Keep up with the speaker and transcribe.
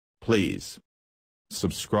Please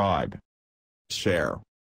subscribe, share,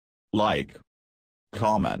 like,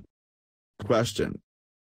 comment. Question.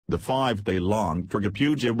 The 5-day-long Durga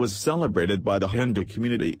Puja was celebrated by the Hindu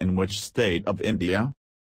community in which state of India?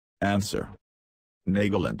 Answer.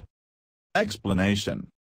 Nagaland. Explanation.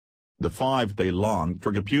 The 5-day-long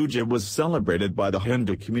Durga Puja was celebrated by the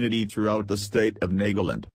Hindu community throughout the state of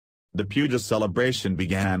Nagaland. The Puja celebration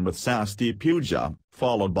began with Sasti Puja,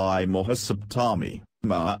 followed by Mahasaptami,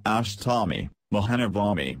 Mahashtami,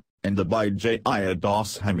 Mahanavami, and the Vijaya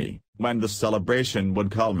Dasami, when the celebration would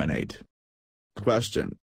culminate.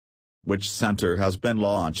 Question. Which centre has been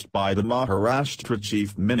launched by the Maharashtra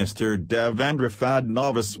Chief Minister Devendra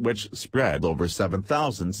Fadnavis, which spread over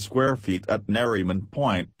 7,000 square feet at Nariman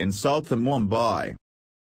Point in south of Mumbai?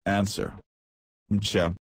 Answer.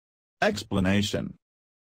 Mcha. Explanation.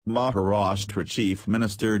 Maharashtra Chief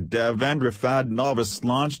Minister Devendra Fadnavis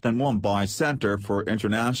launched the Mumbai Centre for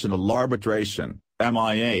International Arbitration,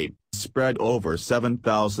 MIA, spread over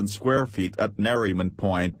 7,000 square feet at Nariman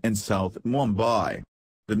Point in South Mumbai.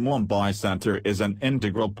 The Mumbai Centre is an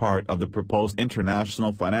integral part of the proposed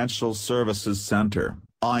International Financial Services Centre,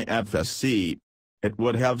 IFSC. It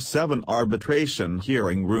would have 7 arbitration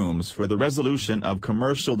hearing rooms for the resolution of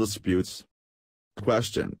commercial disputes.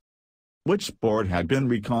 Question. Which board had been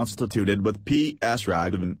reconstituted with P.S.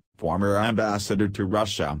 Raghavan, former ambassador to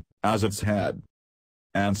Russia, as its head?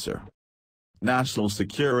 Answer. National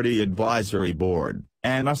Security Advisory Board,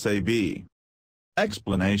 NSAB.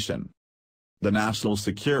 Explanation. The National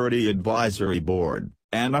Security Advisory Board,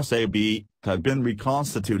 NSAB, had been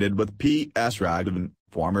reconstituted with P.S. Raghavan,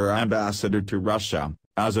 former ambassador to Russia,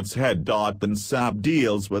 as its head. The NSAB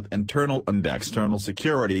deals with internal and external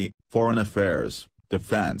security, foreign affairs,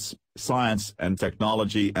 defense, science and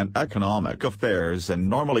technology and economic affairs and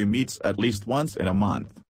normally meets at least once in a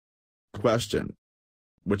month. Question.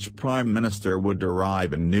 Which Prime Minister would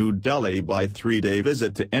arrive in New Delhi by 3-day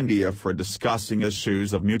visit to India for discussing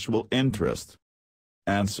issues of mutual interest?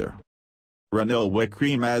 Answer. Ranil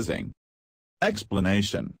Wickremesinghe.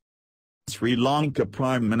 Explanation. Sri Lanka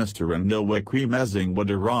Prime Minister Ranil Wickremesinghe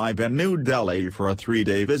would arrive in New Delhi for a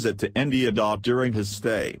 3-day visit to India. During his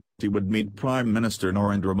stay, he would meet Prime Minister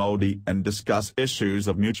Narendra Modi and discuss issues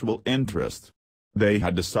of mutual interest. They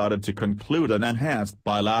had decided to conclude an enhanced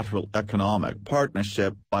bilateral economic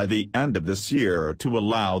partnership by the end of this year to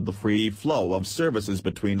allow the free flow of services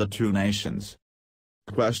between the two nations.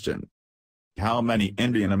 Question. How many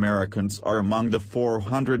Indian Americans are among the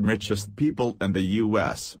 400 richest people in the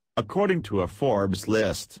U.S., according to a Forbes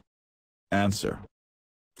list? Answer.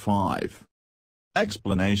 5.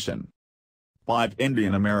 Explanation. 5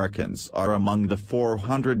 Indian Americans are among the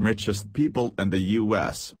 400 richest people in the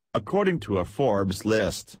U.S., according to a Forbes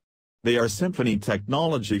list. They are Symphony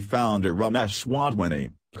Technology founder Ramesh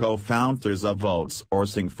Wadhwani, co-founders of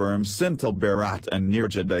outsourcing firm Syntel Bharat and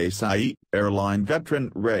Nirja Desai, airline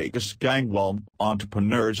veteran Rakesh Gangwal,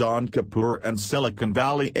 entrepreneur John Kapoor and Silicon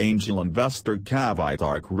Valley angel investor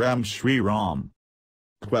Kavithark Ram Shriram.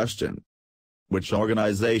 Question. Which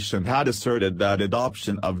organization had asserted that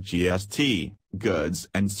adoption of GST, goods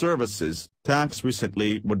and services, tax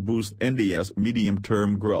recently would boost India's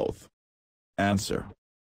medium-term growth? Answer.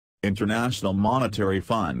 International Monetary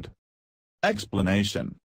Fund.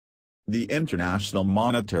 Explanation. The International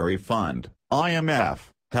Monetary Fund, IMF,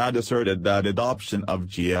 had asserted that adoption of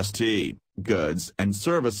GST, goods and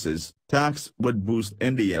services, tax would boost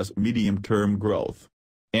India's medium-term growth.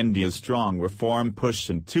 India's strong reform push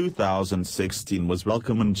in 2016 was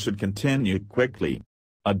welcome and should continue quickly.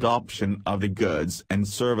 Adoption of the goods and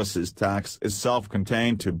services tax is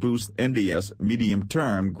self-contained to boost India's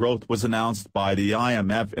medium-term growth was announced by the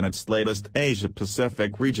IMF in its latest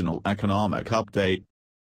Asia-Pacific Regional Economic Update.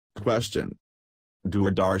 Question.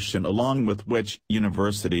 Doordarshan, along with which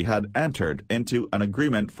university had entered into an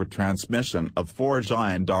agreement for transmission of 4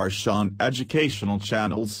 giant Darshan educational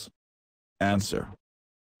channels? Answer.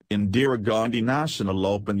 Indira Gandhi National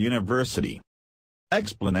Open University.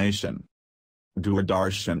 Explanation.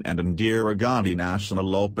 Doordarshan and Indira Gandhi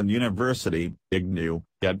National Open University, IGNOU,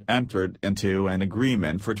 had entered into an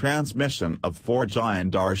agreement for transmission of 4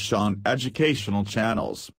 giant Darshan educational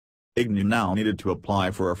channels. IGNOU now needed to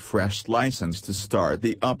apply for a fresh license to start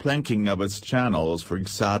the uplinking of its channels for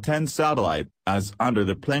GSAT-10 satellite, as under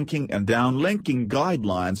the plinking and downlinking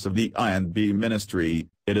guidelines of the I&B Ministry,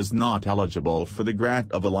 it is not eligible for the grant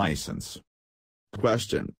of a license.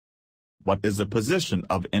 Question. What is the position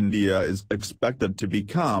of India is expected to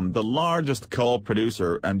become the largest coal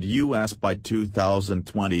producer and U.S. by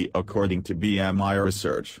 2020 according to BMI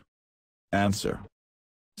research? Answer.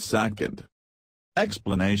 Second.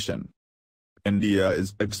 Explanation. India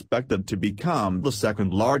is expected to become the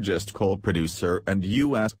second largest coal producer and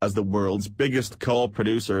U.S. as the world's biggest coal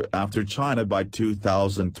producer after China by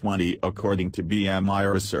 2020 according to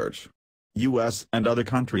BMI research. U.S. and other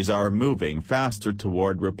countries are moving faster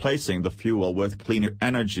toward replacing the fuel with cleaner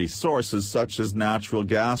energy sources such as natural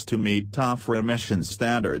gas to meet tougher emissions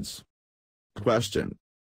standards. Question: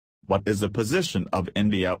 what is the position of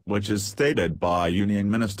India which is stated by Union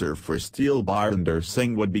Minister for Steel Birinder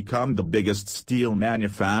Singh would become the biggest steel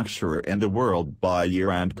manufacturer in the world by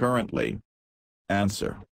year-end currently?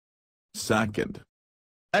 Answer: second.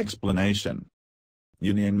 Explanation: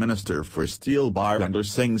 Union Minister for Steel Birinder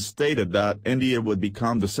Singh stated that India would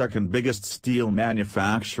become the second biggest steel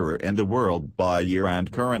manufacturer in the world by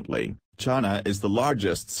year-end currently. China is the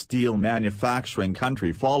largest steel manufacturing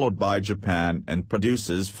country followed by Japan and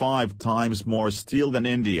produces 5 times more steel than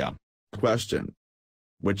India. Question: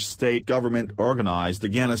 which state government organized the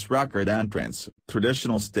Guinness Record entrance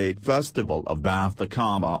traditional state festival of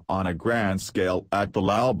Bathakama on a grand scale at the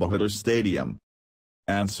Lal Bahadur Stadium?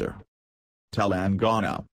 Answer: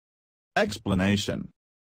 Telangana. Explanation: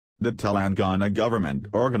 the Telangana government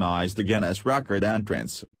organized the Guinness Record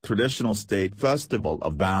entrance traditional state festival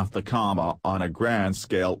of Bathakama on a grand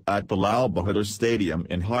scale at the Lal Bahadur Stadium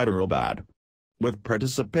in Hyderabad. With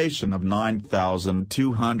participation of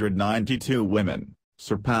 9,292 women,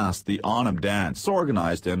 surpassed the Onam dance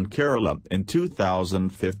organized in Kerala in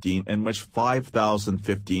 2015 in which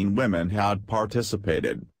 5,015 women had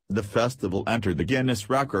participated. The festival entered the Guinness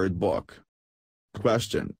Record Book.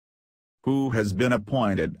 Question: who has been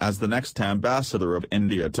appointed as the next ambassador of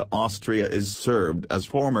India to Austria is served as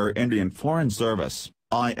former Indian Foreign Service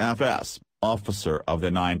 (IFS) officer of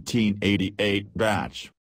the 1988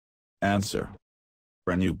 batch? Answer: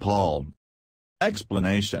 Renu Paul.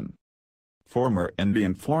 Explanation: former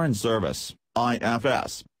Indian Foreign Service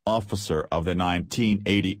 (IFS) officer of the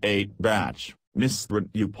 1988 batch, Ms.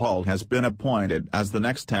 Renu Paul has been appointed as the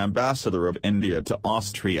next ambassador of India to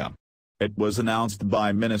Austria. It was announced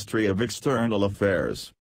by Ministry of External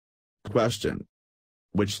Affairs. Question: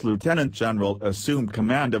 which Lieutenant General assumed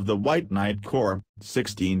command of the White Knight Corps,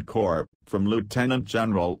 16 Corps, from Lieutenant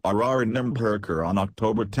General R.R. Nimperkar on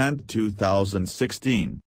October 10,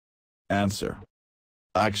 2016? Answer: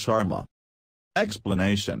 Akshay Sharma.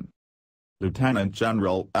 Explanation: Lieutenant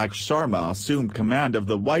General Akshay Sharma assumed command of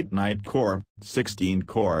the White Knight Corps, 16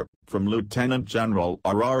 Corps, from Lieutenant General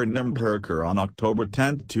R.R. Nimperkar on October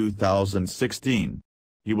 10, 2016.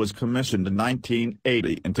 He was commissioned in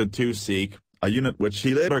 1980 into 2 Sikh, a unit which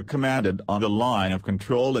he later commanded on the line of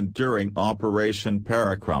control and during Operation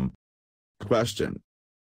Parakram. Question: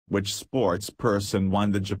 which sports person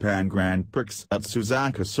won the Japan Grand Prix at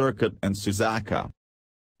Suzuka Circuit and Suzuka?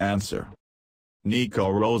 Answer: Nico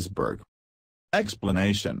Rosberg.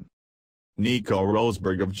 Explanation: Nico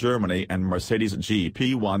Rosberg of Germany and Mercedes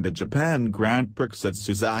GP won the Japan Grand Prix at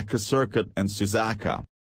Suzuka Circuit and Suzuka.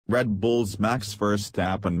 Red Bull's Max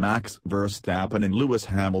Verstappen and Lewis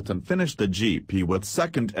Hamilton finished the GP with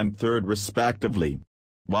 2nd and 3rd respectively,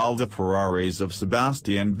 while the Ferraris of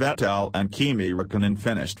Sebastian Vettel and Kimi Räikkönen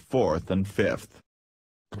finished 4th and 5th.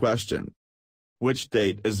 Question: which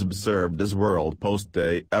date is observed as World Post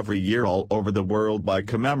Day every year all over the world by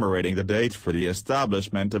commemorating the date for the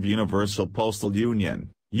establishment of Universal Postal Union,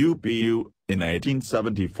 UPU, in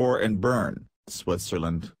 1874 in Bern,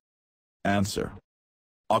 Switzerland? Answer: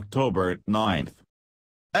 October 9th.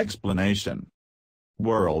 Explanation: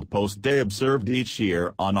 World Post Day observed each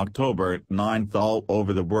year on October 9th all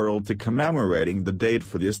over the world to commemorating the date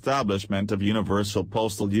for the establishment of Universal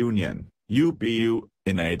Postal Union, UPU,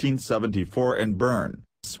 in 1874 in Bern,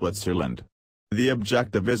 Switzerland. The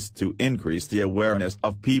objective is to increase the awareness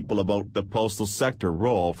of people about the postal sector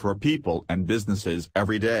role for people and businesses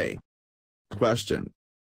every day. Question: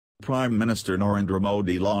 Prime Minister Narendra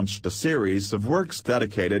Modi launched a series of works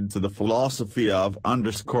dedicated to the philosophy of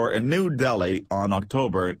 _ in New Delhi on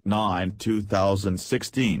October 9,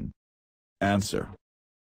 2016. Answer: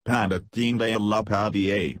 Pandit Deendayal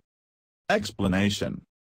Upadhyay. Explanation: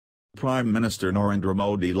 Prime Minister Narendra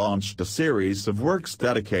Modi launched a series of works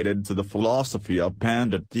dedicated to the philosophy of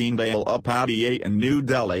Pandit Deendayal Upadhyay in New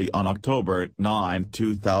Delhi on October 9,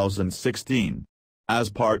 2016. As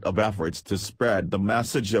part of efforts to spread the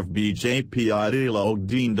message of BJP ideologue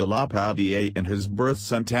Deendayal Upadhyay in his birth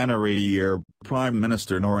centenary year, Prime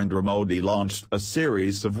Minister Narendra Modi launched a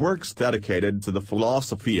series of works dedicated to the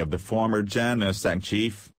philosophy of the former Jana Sangh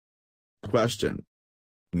chief. Question: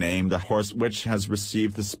 Name the horse which has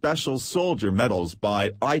received the Special Soldier Medals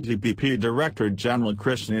by ITBP Director General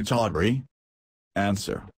Krishna Chaudhary.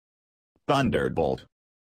 Answer: Thunderbolt.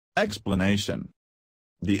 Explanation: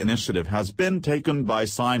 The initiative has been taken by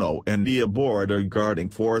Sino-India Border Guarding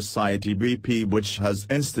Force (ITBP), which has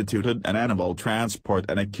instituted an animal transport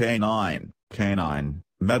and a canine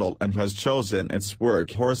medal and has chosen its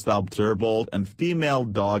workhorse Thunderbolt and female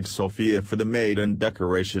dog Sophia for the maiden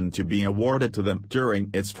decoration to be awarded to them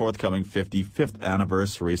during its forthcoming 55th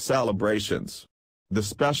anniversary celebrations. The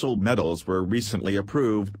special medals were recently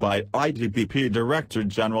approved by ITBP Director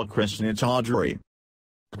General Krishna Chaudhary.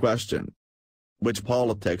 Question: which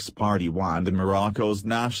politics party won the Morocco's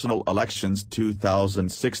national elections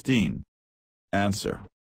 2016? Answer: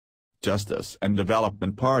 Justice and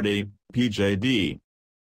Development Party, PJD.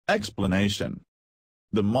 Explanation: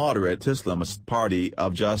 the moderate Islamist Party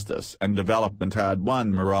of Justice and Development had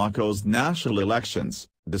won Morocco's national elections,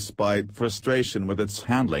 despite frustration with its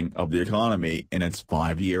handling of the economy in its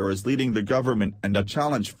 5 years leading the government and a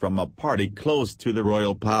challenge from a party close to the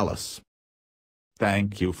royal palace.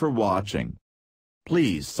 Thank you for watching.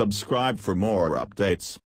 Please subscribe for more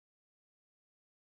updates.